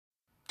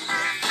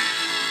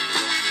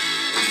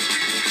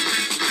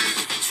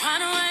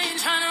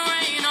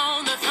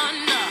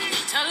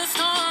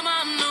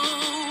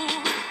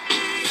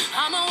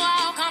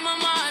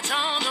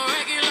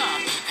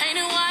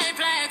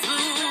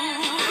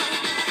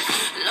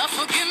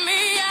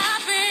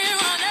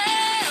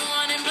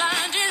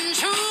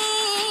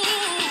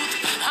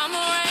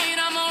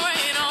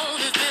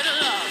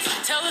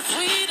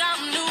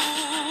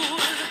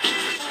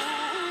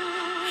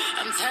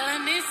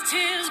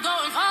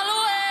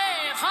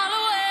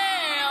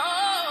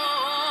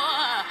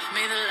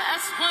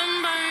one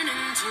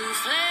burning to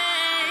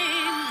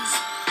flames.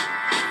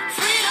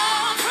 Freedom,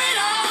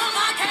 freedom,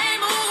 I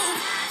can't move.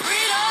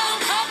 Freedom,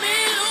 cut me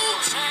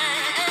loose.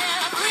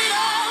 Yeah.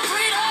 Freedom,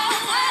 freedom,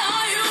 where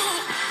are you?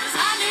 'Cause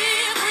I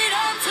need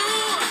freedom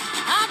too.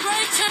 I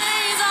break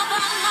chains all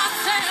by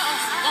myself.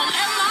 Won't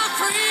let my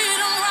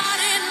freedom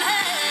rot in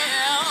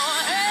hell.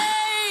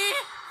 Hey,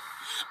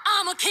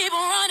 I'ma keep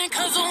running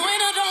 'cause the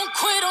winner don't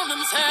quit on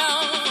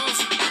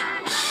themselves.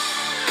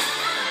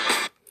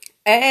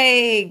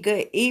 Hey,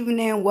 good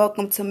evening.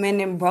 Welcome to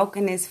Mending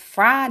Brokenness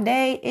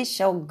Friday. It's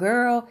your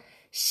girl,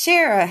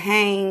 Shara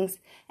Haynes,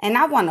 and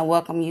I want to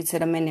welcome you to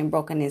the Mending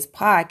Brokenness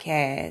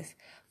podcast.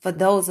 For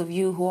those of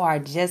you who are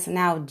just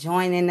now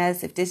joining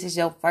us, if this is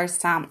your first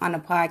time on the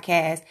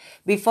podcast,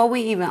 before we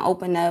even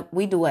open up,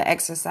 we do an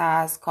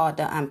exercise called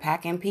the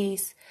unpacking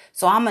piece.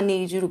 So I'm going to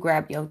need you to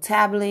grab your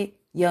tablet,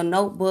 your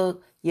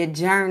notebook, your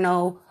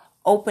journal,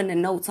 open the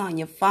notes on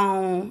your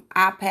phone,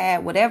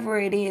 iPad, whatever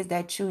it is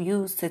that you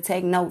use to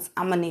take notes.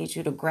 I'm going to need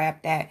you to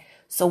grab that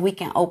so we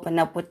can open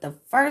up with the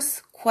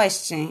first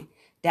question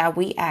that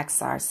we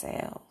ask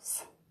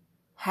ourselves.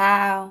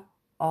 How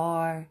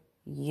are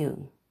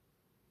you?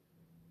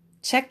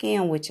 Check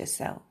in with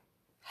yourself.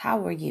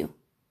 How are you?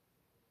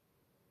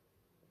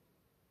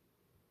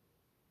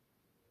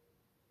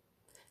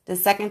 The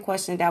second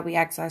question that we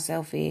ask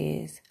ourselves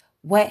is,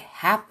 what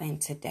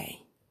happened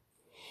today?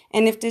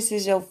 And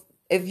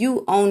if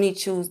you only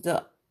choose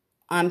to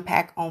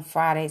unpack on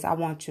Fridays, I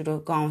want you to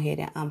go ahead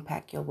and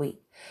unpack your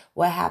week.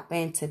 What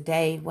happened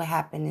today? What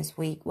happened this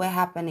week? What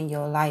happened in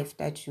your life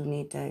that you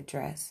need to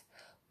address?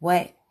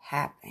 What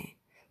happened?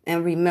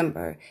 And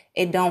remember,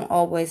 it don't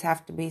always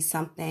have to be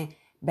something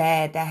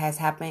bad that has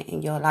happened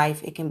in your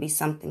life. It can be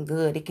something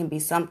good. It can be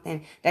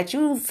something that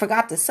you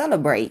forgot to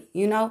celebrate,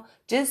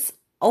 Just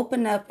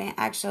open up and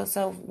ask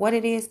yourself what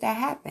it is that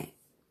happened.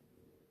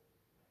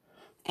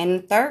 And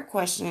the third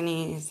question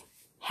is,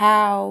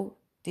 how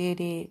did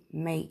it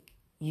make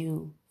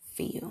you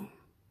feel?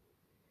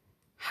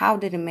 How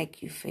did it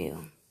make you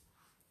feel?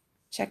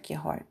 Check your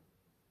heart.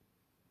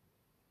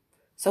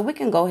 So we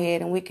can go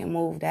ahead and we can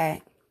move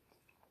that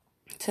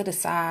to the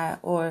side,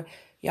 or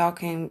y'all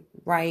can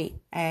write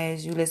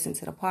as you listen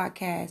to the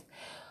podcast,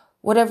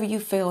 whatever you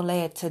feel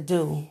led to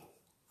do.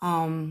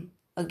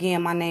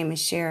 Again, my name is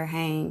Shara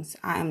Haynes.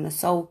 I am the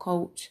soul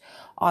coach,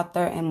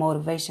 author, and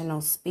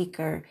motivational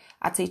speaker.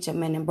 I teach a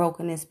Mending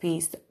Brokenness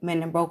piece.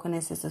 Mending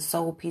Brokenness is a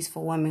soul piece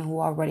for women who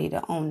are ready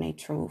to own their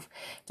truth.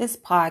 This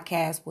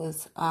podcast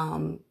was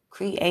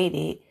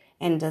created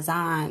and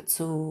designed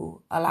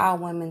to allow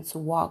women to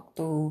walk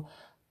through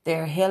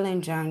their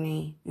healing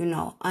journey,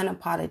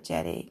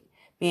 unapologetic,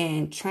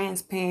 being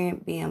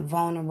transparent, being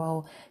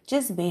vulnerable,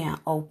 just being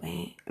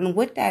open. And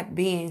with that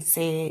being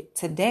said,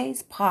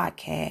 today's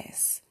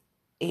podcast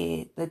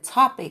the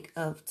topic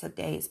of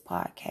today's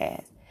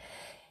podcast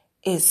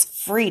is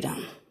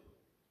freedom.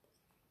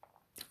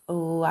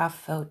 Oh, I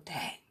felt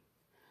that.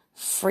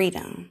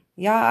 Freedom.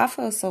 Y'all, I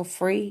feel so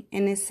free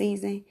in this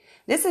season.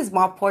 This is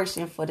my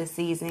portion for the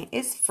season.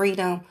 It's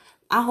freedom.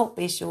 I hope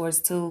it's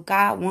yours too.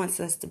 God wants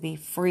us to be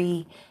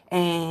free,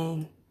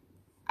 and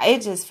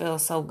it just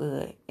feels so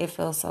good. It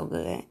feels so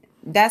good.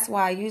 That's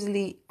why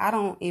I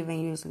don't even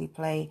usually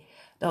play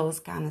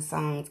those kind of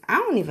songs. I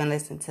don't even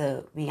listen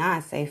to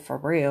Beyonce for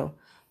real.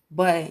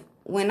 But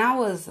when I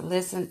was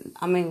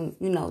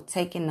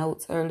taking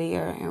notes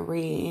earlier and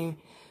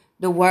reading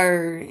the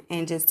word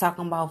and just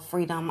talking about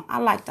freedom, I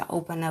like to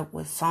open up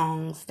with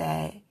songs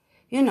that,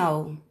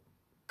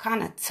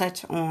 kind of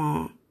touch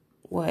on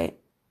what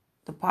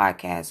the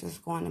podcast is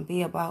going to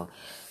be about.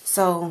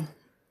 So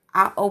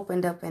I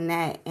opened up in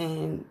that.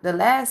 And the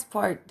last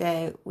part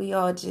that we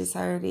all just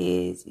heard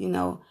is, I'm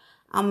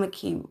going to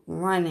keep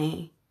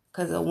running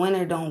because a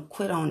winner don't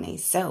quit on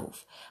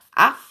themselves.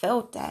 I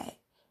felt that.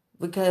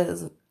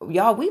 Because,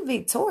 y'all, we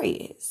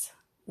victorious.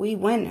 We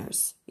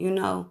winners,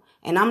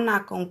 And I'm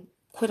not going to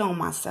quit on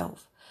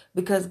myself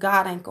because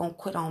God ain't going to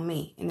quit on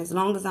me. And as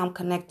long as I'm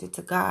connected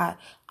to God,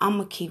 I'm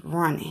going to keep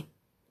running.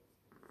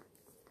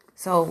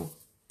 So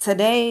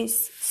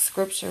today's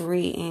scripture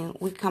reading,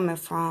 we coming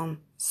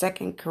from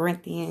 2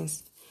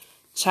 Corinthians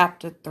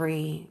chapter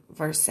 3,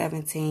 verse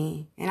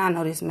 17. And I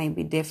know this may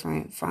be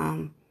different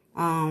from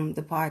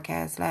the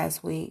podcast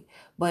last week,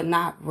 but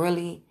not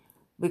really.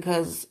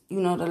 Because, the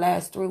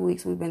last 3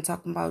 weeks we've been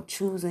talking about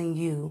choosing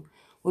you.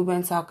 We've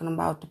been talking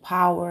about the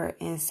power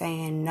in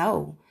saying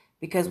no.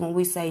 Because when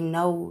we say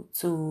no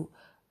to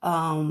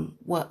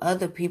what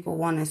other people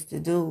want us to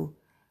do,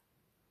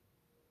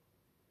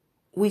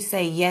 we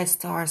say yes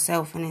to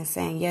ourselves. And in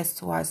saying yes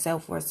to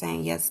ourselves, we're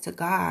saying yes to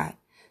God.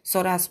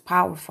 So that's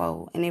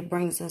powerful. And it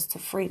brings us to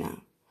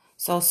freedom.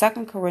 So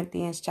 2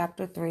 Corinthians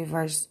chapter 3,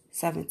 verse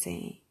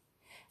 17.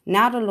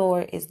 Now the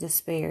Lord is the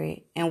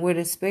Spirit, and where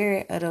the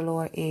Spirit of the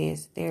Lord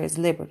is, there is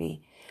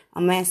liberty,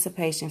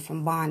 emancipation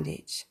from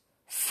bondage,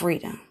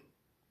 freedom.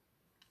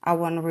 I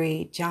want to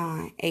read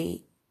John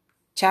 8,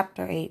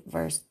 chapter 8,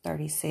 verse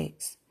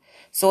 36.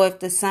 So if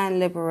the Son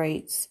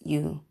liberates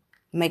you,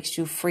 makes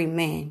you free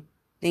men,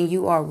 then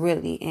you are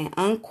really and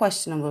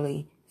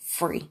unquestionably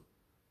free.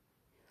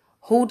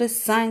 Who the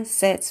Son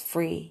sets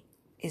free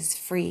is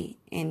free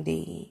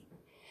indeed.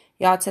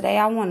 Y'all, today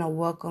I want to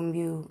welcome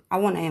you. I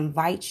want to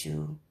invite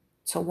you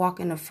to walk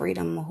in the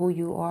freedom of who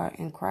you are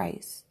in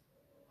Christ.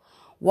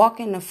 Walk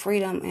in the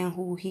freedom in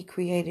who he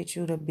created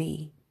you to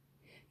be.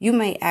 You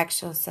may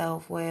ask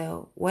yourself,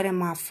 well, what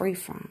am I free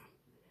from?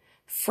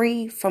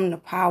 Free from the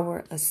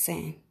power of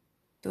sin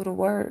through the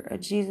word of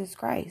Jesus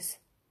Christ,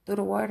 through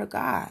the word of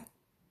God.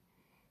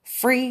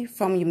 Free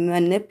from your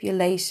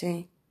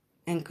manipulation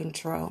and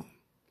control.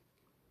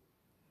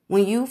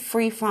 When you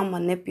free from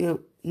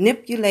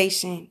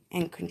manipulation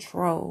and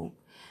control,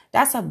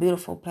 that's a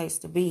beautiful place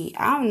to be.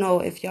 I don't know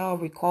if y'all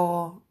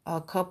recall a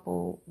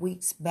couple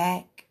weeks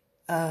back,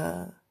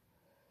 I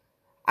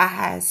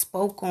had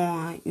spoke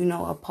on,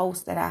 a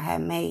post that I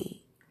had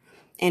made.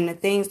 And the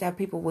things that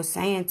people were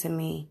saying to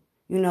me,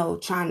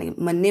 trying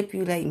to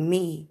manipulate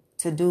me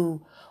to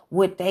do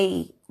what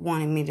they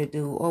wanted me to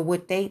do or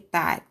what they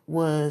thought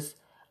was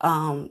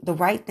the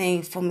right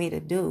thing for me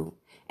to do.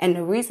 And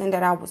the reason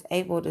that I was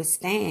able to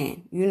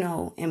stand,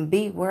 and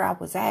be where I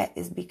was at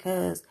is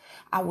because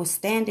I was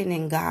standing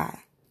in God.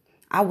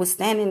 I was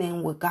standing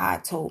in what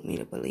God told me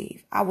to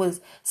believe. I was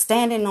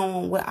standing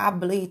on what I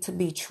believe to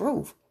be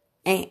truth.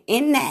 And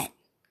in that,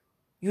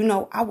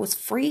 I was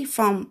free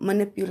from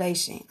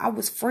manipulation. I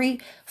was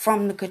free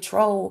from the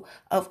control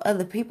of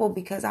other people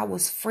because I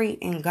was free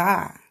in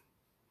God.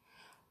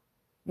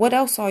 What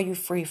else are you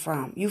free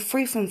from? You're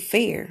free from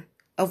fear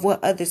of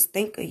what others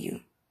think of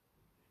you.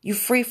 You're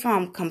free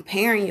from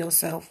comparing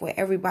yourself with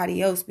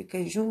everybody else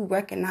because you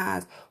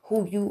recognize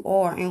who you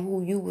are and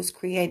who you was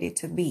created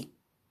to be.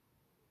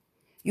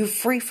 You're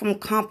free from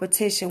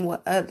competition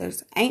with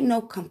others. Ain't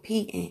no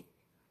competing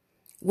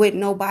with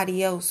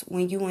nobody else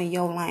when you in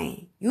your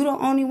lane. You the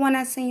only one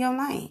that's in your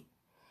lane.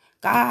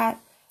 God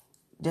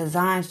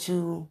designed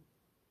you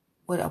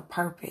with a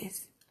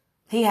purpose.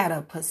 He had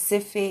a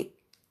specific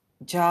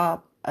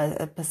job,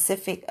 a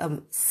specific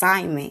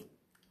assignment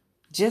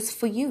just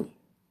for you.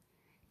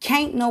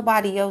 Can't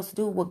nobody else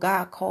do what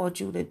God called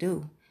you to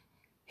do.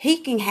 He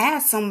can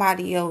have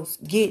somebody else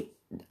get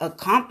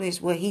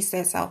accomplished what he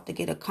sets out to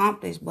get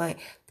accomplished, but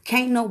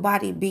can't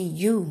nobody be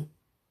you.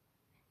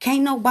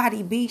 Can't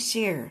nobody be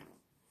Cher.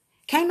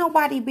 Can't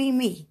nobody be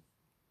me.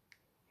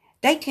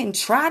 They can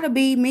try to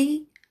be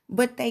me,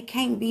 but they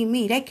can't be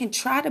me. They can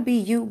try to be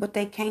you, but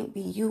they can't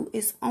be you.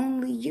 It's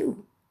only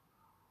you.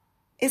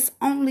 It's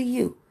only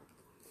you.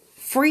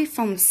 Free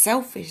from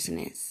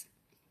selfishness.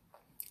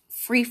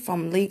 Free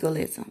from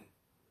legalism.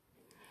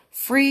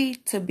 Free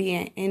to be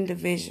an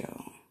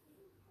individual.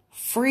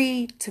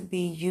 Free to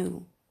be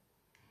you.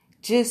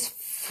 Just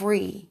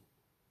free.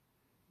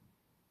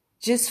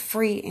 Just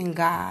free in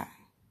God.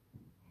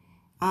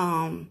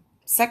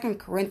 2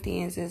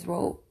 Corinthians is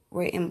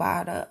written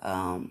by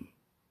the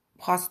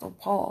Apostle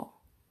Paul.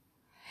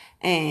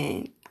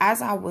 And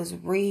as I was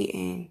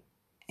reading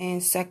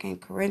in 2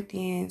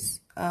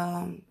 Corinthians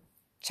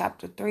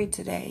chapter 3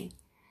 today,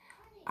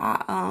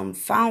 I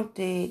found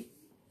it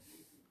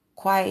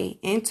quite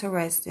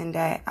interesting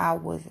that I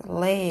was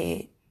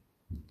led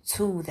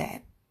to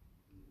that.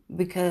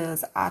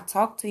 Because I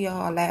talked to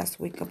y'all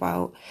last week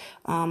about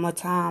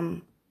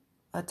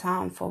a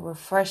time for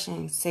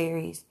refreshing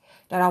series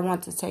that I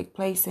want to take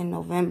place in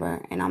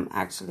November, and I'm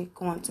actually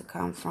going to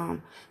come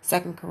from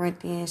 2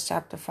 Corinthians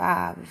chapter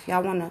 5. If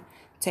y'all want to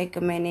take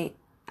a minute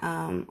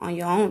on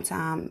your own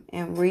time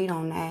and read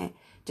on that,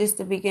 just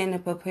to begin to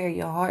prepare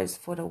your hearts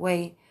for the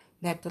way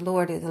that the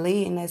Lord is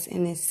leading us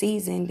in this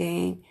season,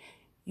 then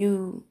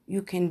you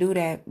can do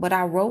that. But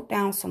I wrote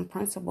down some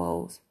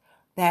principles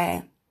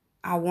that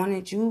I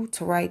wanted you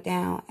to write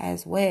down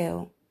as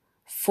well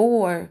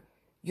for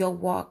your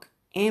walk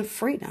in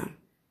freedom.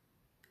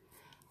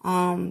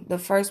 The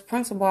first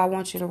principle I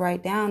want you to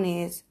write down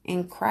is,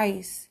 in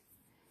Christ,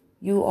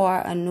 you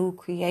are a new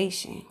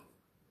creation.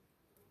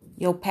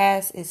 Your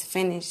past is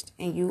finished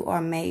and you are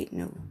made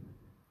new.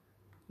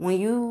 When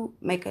you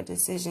make a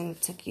decision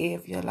to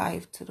give your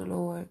life to the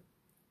Lord,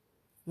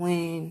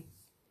 when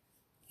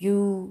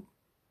you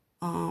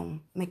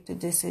make the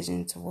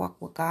decision to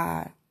walk with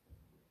God,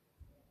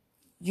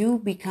 you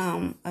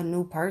become a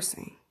new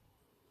person.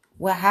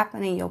 What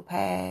happened in your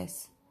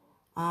past,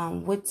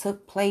 what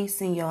took place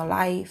in your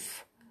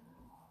life,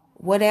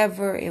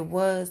 whatever it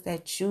was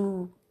that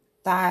you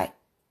thought,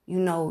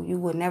 you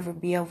would never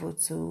be able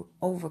to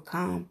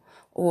overcome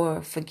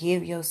or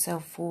forgive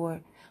yourself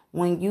for,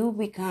 when you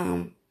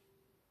become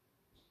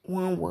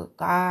one with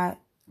God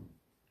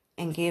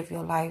and give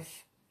your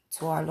life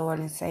to our Lord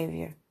and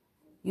Savior,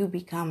 you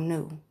become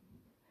new.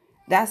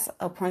 That's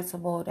a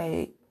principle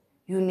that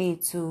you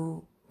need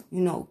to,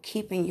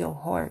 keep in your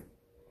heart.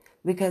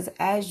 Because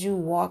as you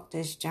walk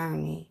this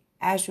journey,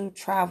 as you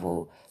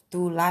travel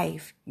through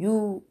life,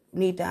 you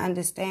need to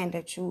understand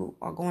that you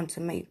are going to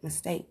make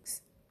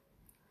mistakes.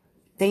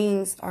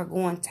 Things are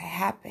going to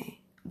happen.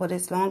 But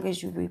as long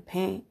as you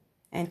repent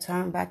and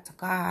turn back to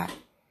God,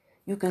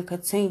 you can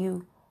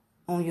continue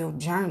on your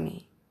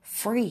journey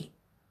free.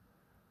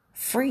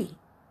 Free.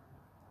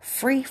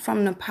 Free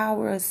from the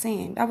power of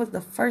sin. That was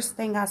the first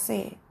thing I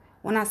said.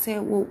 when I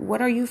said, well,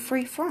 what are you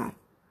free from?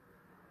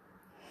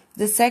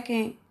 The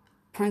second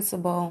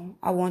principle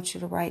I want you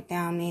to write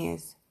down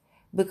is,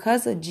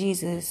 because of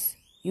Jesus,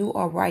 you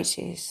are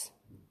righteous,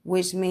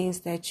 which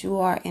means that you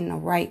are in the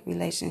right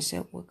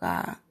relationship with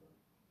God.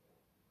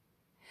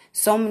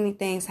 So many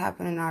things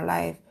happen in our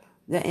life.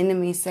 The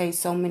enemy says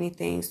so many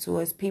things to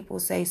us. People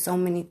say so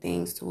many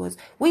things to us.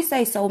 We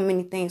say so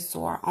many things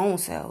to our own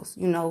selves.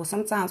 You know,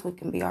 sometimes we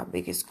can be our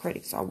biggest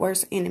critics, our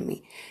worst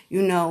enemy,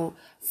 you know,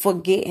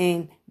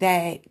 forgetting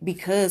that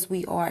because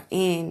we are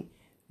in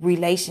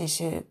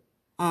relationship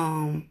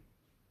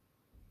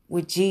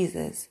with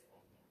Jesus,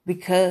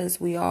 because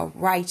we are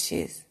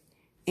righteous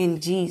in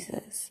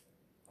Jesus,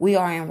 we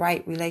are in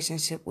right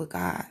relationship with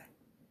God.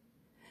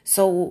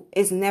 So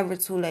it's never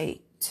too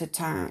late to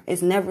turn.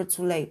 It's never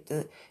too late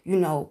to,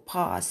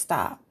 pause,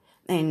 stop,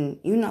 and,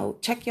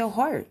 check your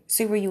heart,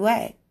 see where you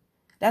at.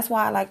 That's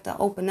why I like to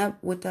open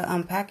up with the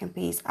unpacking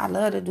piece. I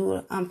love to do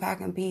an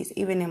unpacking piece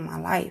even in my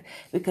life,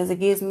 because it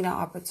gives me the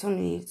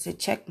opportunity to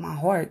check my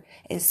heart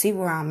and see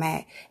where I'm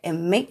at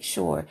and make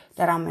sure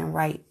that I'm in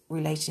right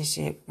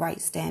relationship,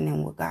 right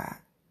standing with God.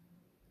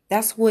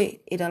 That's what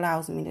it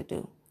allows me to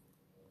do.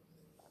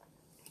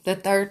 The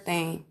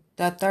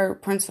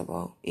third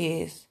principle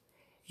is,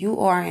 you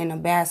are an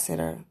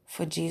ambassador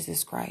for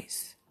Jesus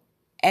Christ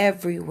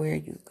everywhere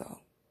you go.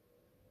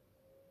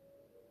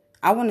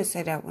 I want to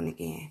say that one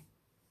again.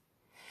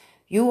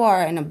 You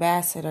are an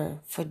ambassador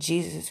for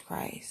Jesus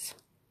Christ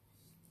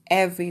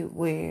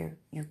everywhere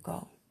you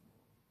go.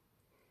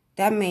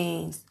 That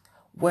means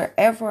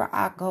wherever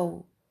I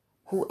go,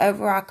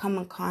 whoever I come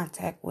in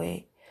contact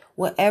with,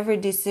 whatever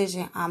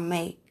decision I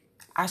make,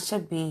 I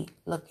should be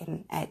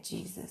looking at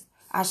Jesus.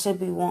 I should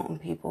be wanting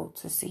people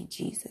to see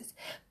Jesus.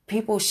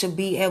 People should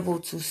be able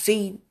to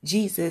see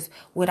Jesus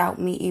without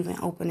me even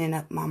opening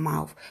up my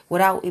mouth,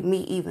 without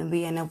me even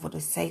being able to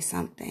say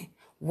something.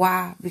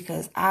 Why?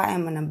 Because I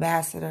am an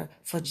ambassador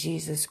for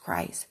Jesus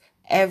Christ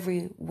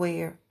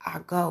everywhere I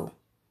go.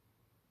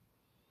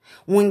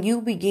 When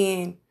you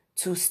begin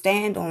to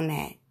stand on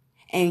that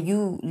and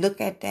you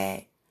look at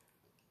that,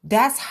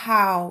 that's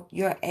how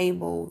you're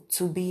able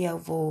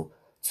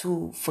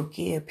to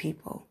forgive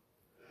people.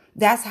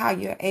 That's how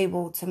you're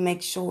able to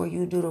make sure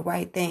you do the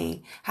right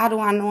thing. How do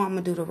I know I'm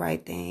going to do the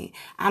right thing?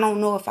 I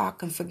don't know if I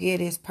can forgive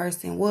this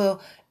person.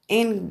 Well,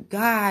 in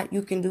God,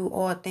 you can do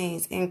all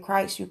things. In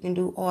Christ, you can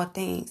do all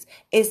things.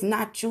 It's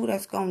not you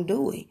that's going to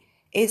do it.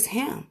 It's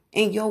him.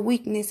 In your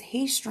weakness,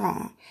 he's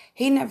strong.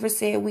 He never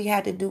said we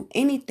had to do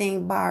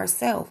anything by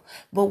ourselves.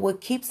 But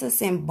what keeps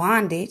us in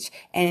bondage,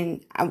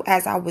 and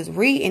as I was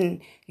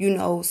reading,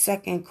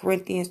 2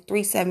 Corinthians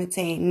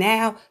 3:17,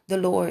 now the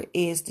Lord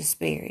is the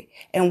Spirit.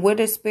 And where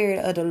the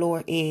Spirit of the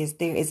Lord is,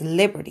 there is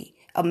liberty,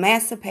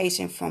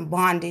 emancipation from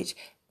bondage,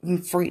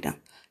 and freedom.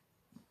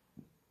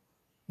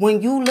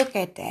 When you look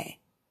at that,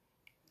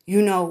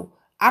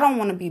 I don't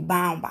want to be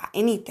bound by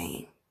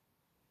anything.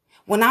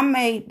 When I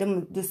made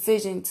the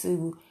decision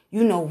to,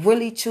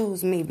 really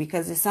choose me,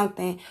 because it's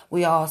something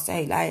we all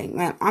say, like,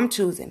 man, I'm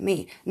choosing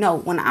me. No,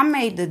 when I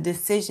made the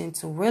decision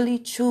to really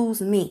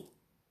choose me,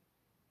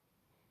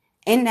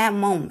 in that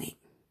moment,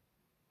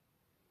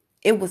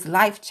 it was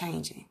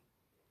life-changing.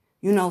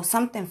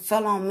 Something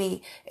fell on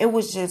me. It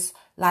was just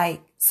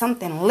like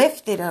something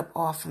lifted up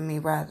off of me,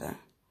 rather.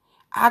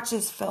 I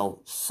just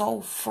felt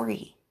so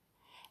free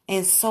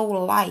and so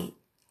light.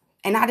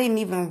 And I didn't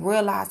even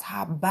realize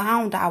how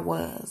bound I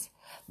was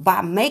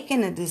by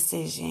making a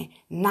decision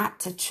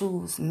not to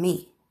choose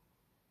me.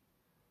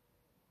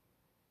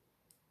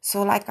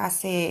 So like I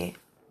said,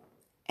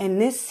 in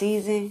this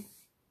season,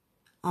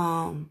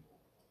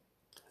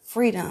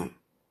 freedom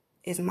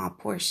is my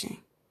portion.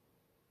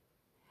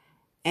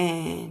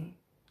 And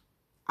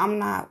I'm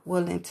not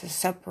willing to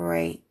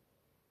separate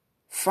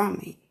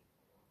from it.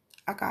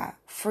 I got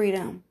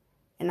freedom,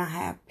 and I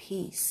have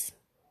peace,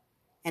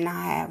 and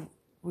I have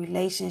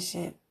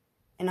relationship,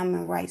 and I'm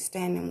in right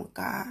standing with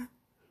God.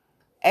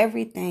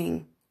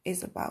 Everything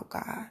is about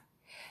God.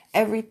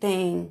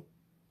 Everything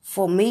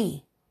for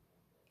me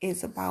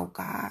is about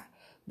God,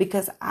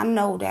 because I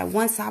know that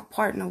once I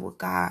partner with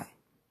God,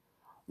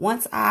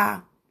 once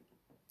I,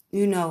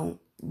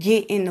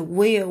 get in the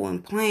will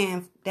and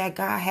plan that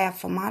God had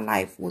for my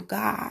life with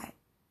God,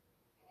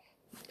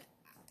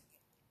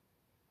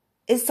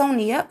 it's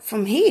only up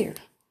from here.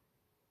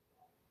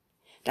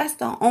 That's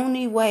the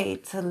only way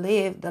to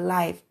live the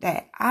life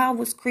that I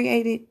was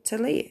created to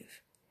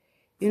live.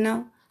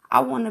 I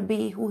want to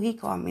be who he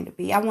called me to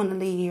be. I want to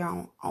leave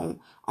here on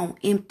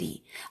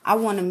empty. I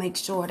want to make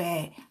sure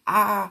that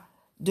I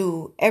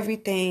do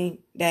everything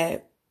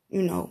that,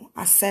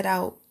 I set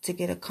out to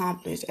get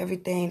accomplished.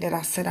 Everything that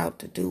I set out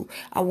to do,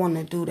 I want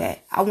to do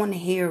that. I want to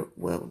hear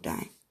well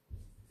done.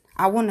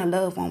 I want to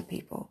love on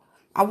people.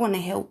 I want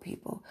to help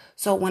people.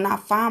 So when I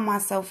find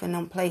myself in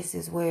them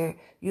places where,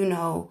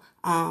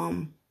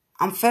 I'm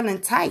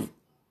feeling tight,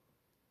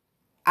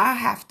 I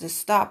have to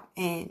stop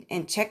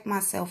and check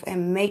myself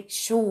and make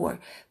sure,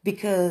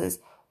 because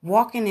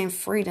walking in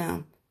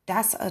freedom,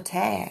 that's a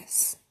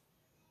task.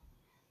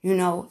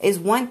 It's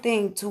one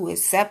thing to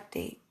accept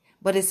it,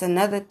 But it's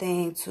another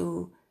thing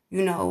to,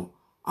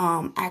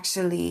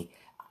 actually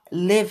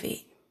live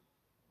it.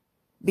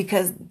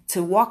 Because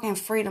to walk in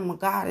freedom of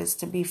God is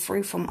to be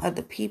free from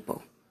other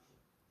people.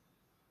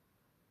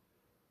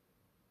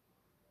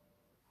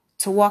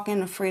 To walk in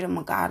the freedom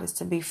of God is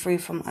to be free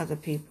from other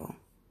people.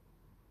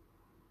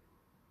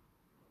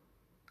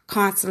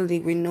 Constantly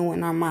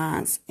renewing our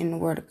minds in the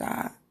Word of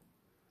God.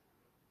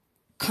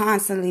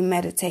 Constantly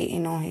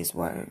meditating on His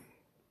Word.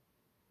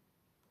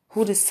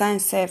 Who the Son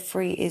set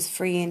free is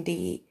free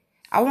indeed.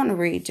 I want to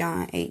read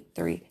John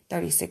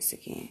 8:36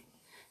 again.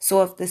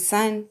 So if the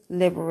Son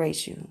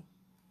liberates you,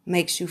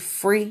 makes you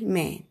free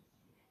men,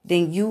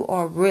 then you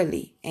are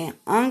really and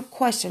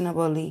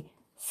unquestionably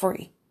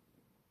free.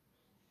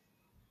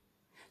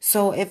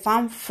 So if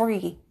I'm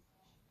free,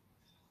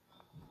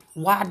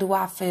 why do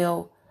I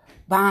feel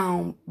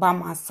bound by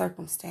my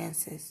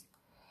circumstances?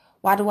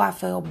 Why do I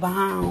feel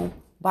bound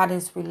by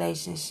this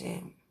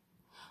relationship?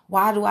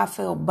 Why do I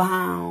feel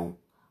bound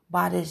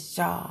by this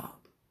job?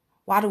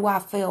 Why do I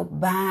feel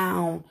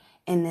bound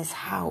in this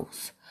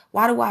house?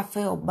 Why do I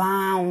feel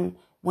bound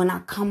when I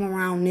come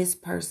around this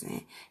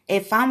person?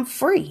 If I'm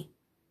free.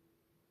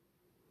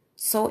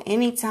 So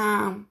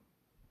anytime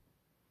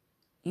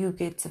you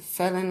get to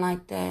feeling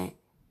like that,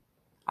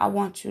 I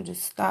want you to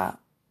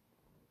stop.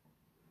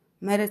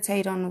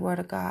 Meditate on the Word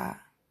of God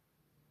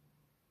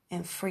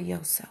and free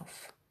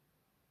yourself.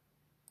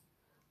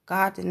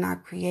 God did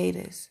not create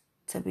us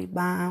to be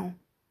bound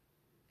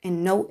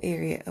in no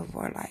area of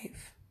our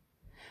life.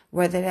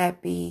 Whether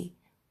that be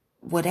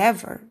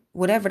whatever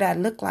that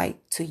look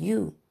like to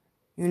you,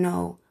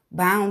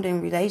 bound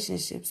in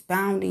relationships,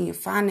 bound in your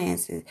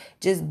finances,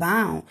 just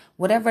bound.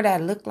 Whatever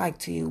that look like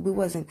to you, we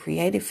wasn't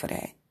created for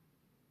that.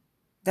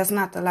 That's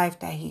not the life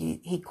that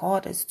he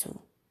called us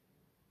to.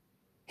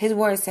 His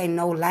words say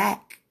no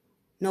lack,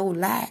 no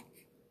lack.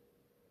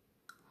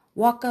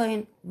 Walk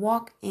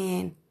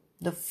in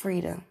the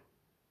freedom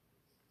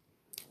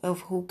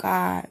of who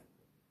God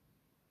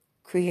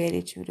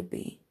created you to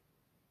be.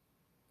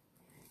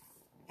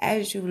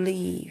 As you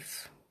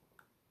leave,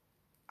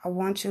 I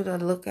want you to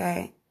look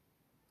at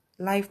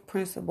life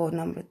principle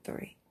number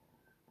 3.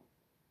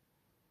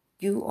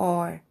 You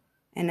are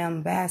an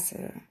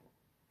ambassador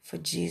for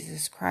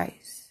Jesus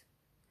Christ.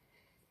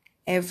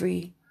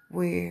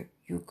 Everywhere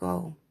you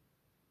go.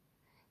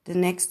 The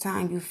next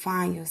time you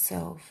find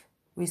yourself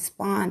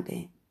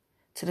responding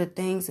to the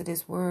things of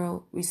this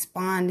world,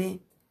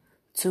 responding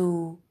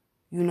to,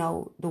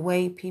 the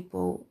way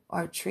people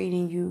are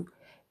treating you,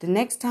 the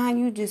next time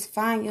you just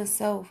find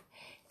yourself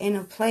in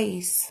a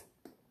place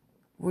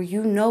where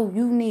you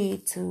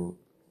need to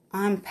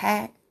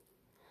unpack,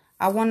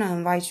 I want to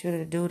invite you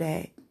to do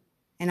that.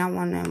 And I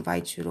want to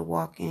invite you to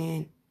walk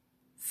in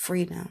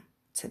freedom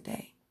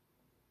today.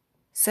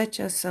 Set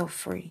yourself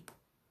free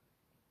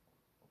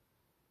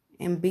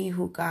and be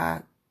who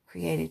God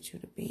created you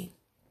to be.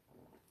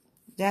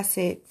 That's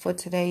it for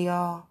today,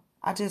 y'all.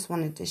 I just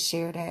wanted to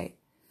share that.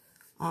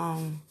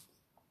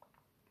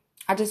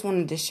 I just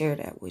wanted to share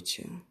that with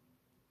you.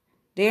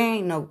 There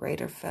ain't no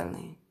greater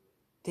feeling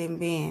than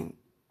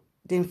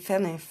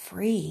feeling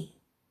free.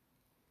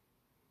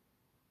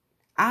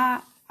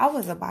 I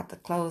was about to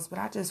close, but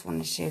I just want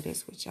to share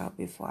this with y'all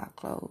before I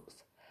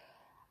close.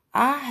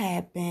 I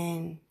had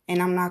been,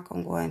 and I'm not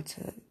going to go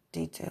into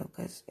detail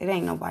because it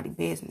ain't nobody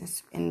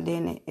business. And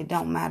then it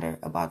don't matter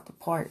about the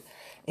part.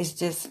 It's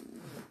just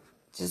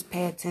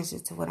pay attention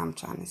to what I'm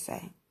trying to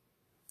say.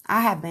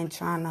 I have been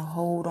trying to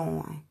hold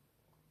on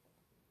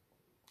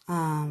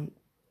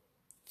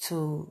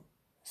to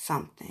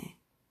something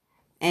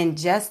and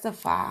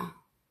justify,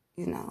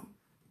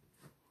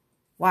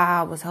 why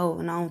I was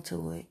holding on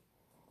to it.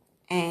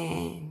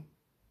 And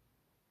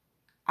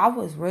I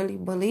was really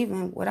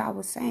believing what I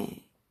was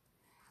saying.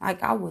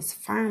 Like I was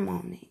firm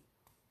on it,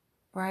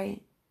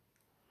 right?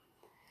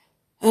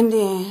 And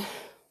then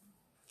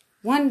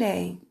one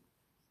day,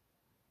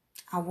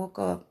 I woke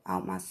up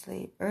out my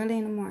sleep early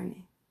in the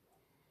morning,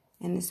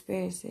 and the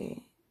Spirit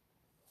said,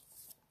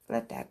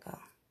 let that go.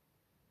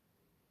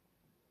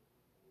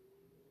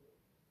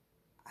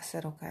 I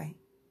said, okay.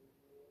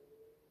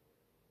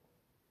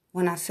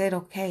 When I said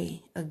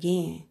okay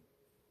again,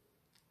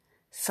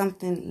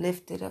 something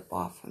lifted up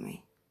off of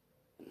me.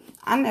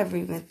 I never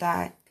even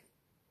thought,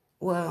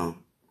 well,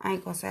 I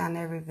ain't gonna say I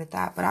never even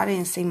thought, but I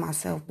didn't see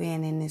myself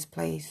being in this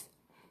place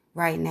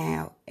right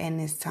now and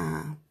this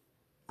time.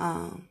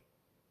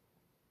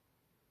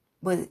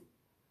 But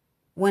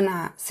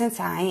since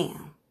I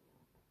am,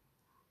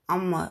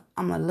 I'm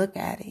a look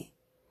at it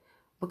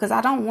because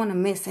I don't want to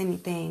miss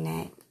anything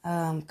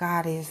that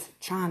God is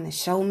trying to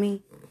show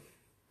me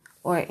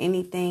or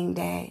anything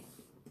that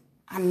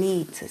I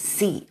need to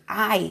see.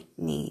 I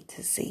need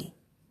to see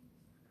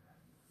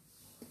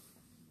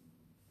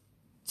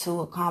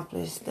to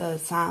accomplish the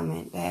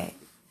assignment that,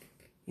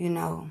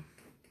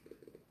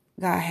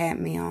 God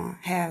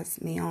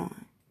has me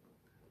on.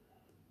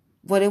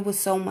 But it was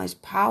so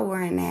much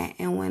power in that.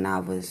 And when I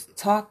was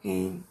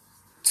talking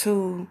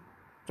to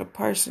the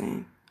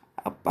person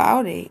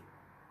about it,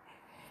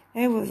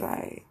 it was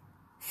like,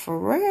 for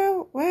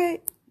real?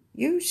 What?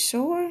 You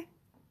sure?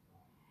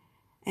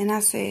 And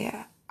I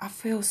said, I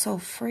feel so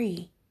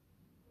free.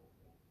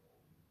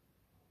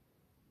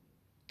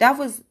 That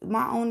was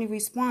my only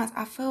response.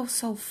 I feel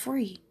so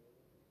free.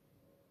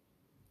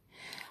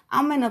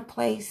 I'm in a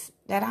place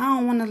that I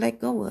don't want to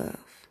let go of.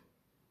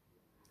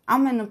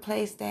 I'm in a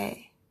place that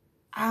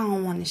I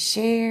don't want to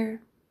share.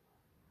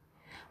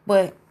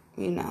 But,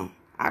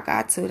 I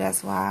got to.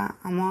 That's why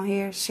I'm on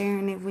here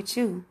sharing it with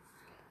you.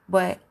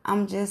 But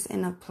I'm just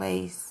in a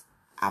place,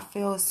 I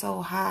feel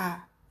so high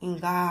in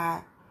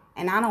God,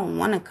 and I don't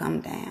want to come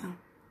down.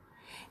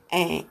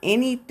 And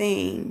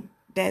anything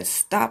that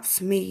stops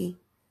me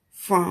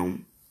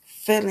from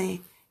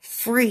feeling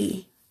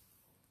free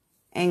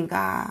in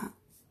God,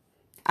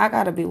 I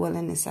got to be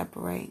willing to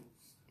separate.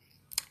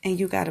 And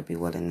you got to be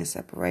willing to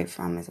separate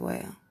from as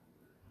well.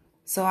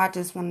 So I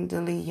just wanted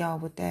to leave y'all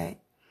with that.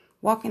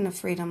 Walk in the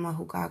freedom of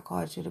who God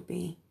called you to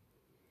be.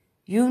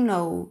 You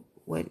know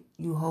what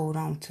you hold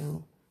on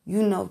to.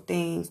 You know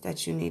things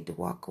that you need to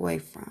walk away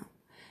from.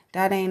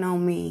 That ain't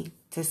on me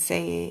to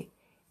say it.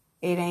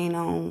 It ain't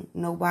on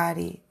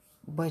nobody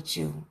but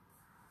you.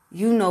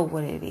 You know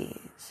what it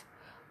is.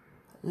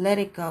 Let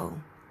it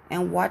go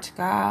and watch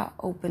God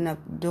open up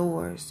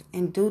doors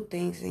and do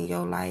things in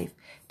your life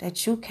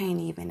that you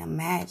can't even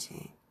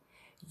imagine.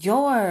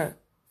 Your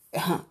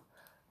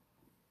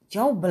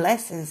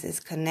blessings is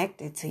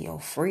connected to your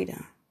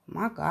freedom.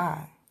 My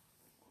God.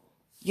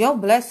 Your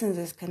blessings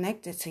is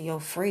connected to your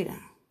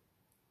freedom.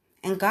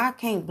 And God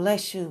can't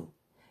bless you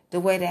the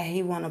way that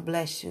he want to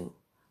bless you,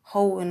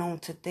 holding on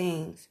to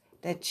things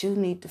that you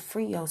need to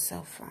free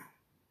yourself from.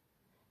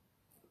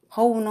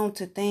 Holding on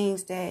to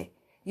things that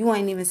you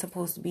ain't even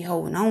supposed to be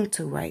holding on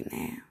to right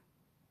now.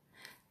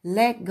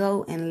 Let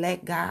go and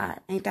let God.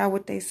 Ain't that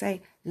what they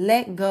say?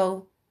 Let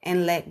go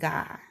and let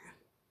God.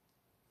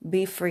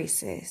 Be free,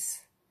 sis.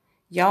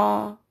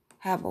 Y'all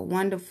have a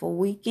wonderful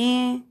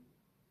weekend.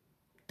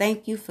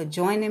 Thank you for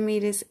joining me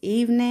this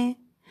evening.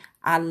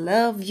 I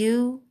love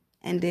you,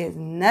 and there's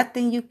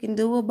nothing you can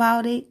do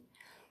about it.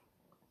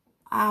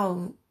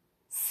 I'll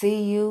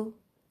see you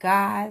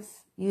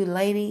guys, you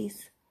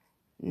ladies,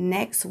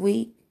 next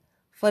week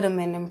for the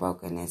Men in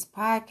Brokenness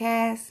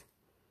podcast.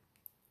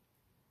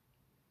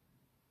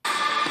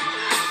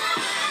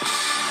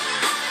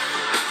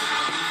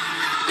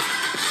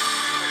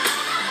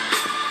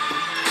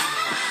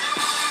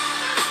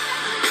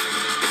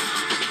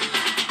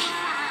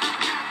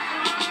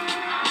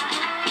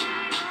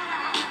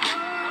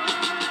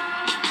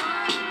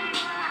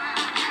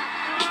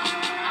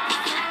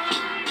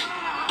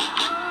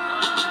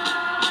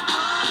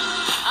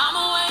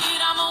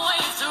 I'ma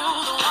wade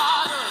through the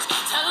waters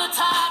till the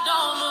tide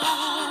don't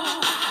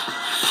move.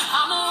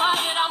 I'ma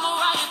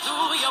ride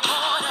through your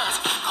borders.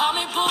 Call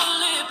me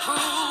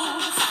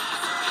bulletproof.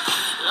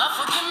 Lord,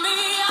 forgive me,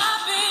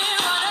 I've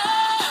been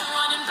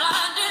running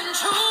blind in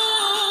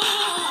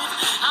truth.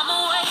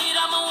 I'ma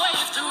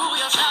wade through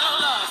your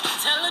shallow love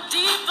till the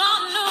deep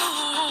I'm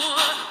new.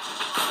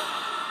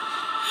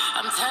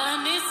 I'm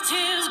telling these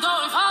tears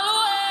going far.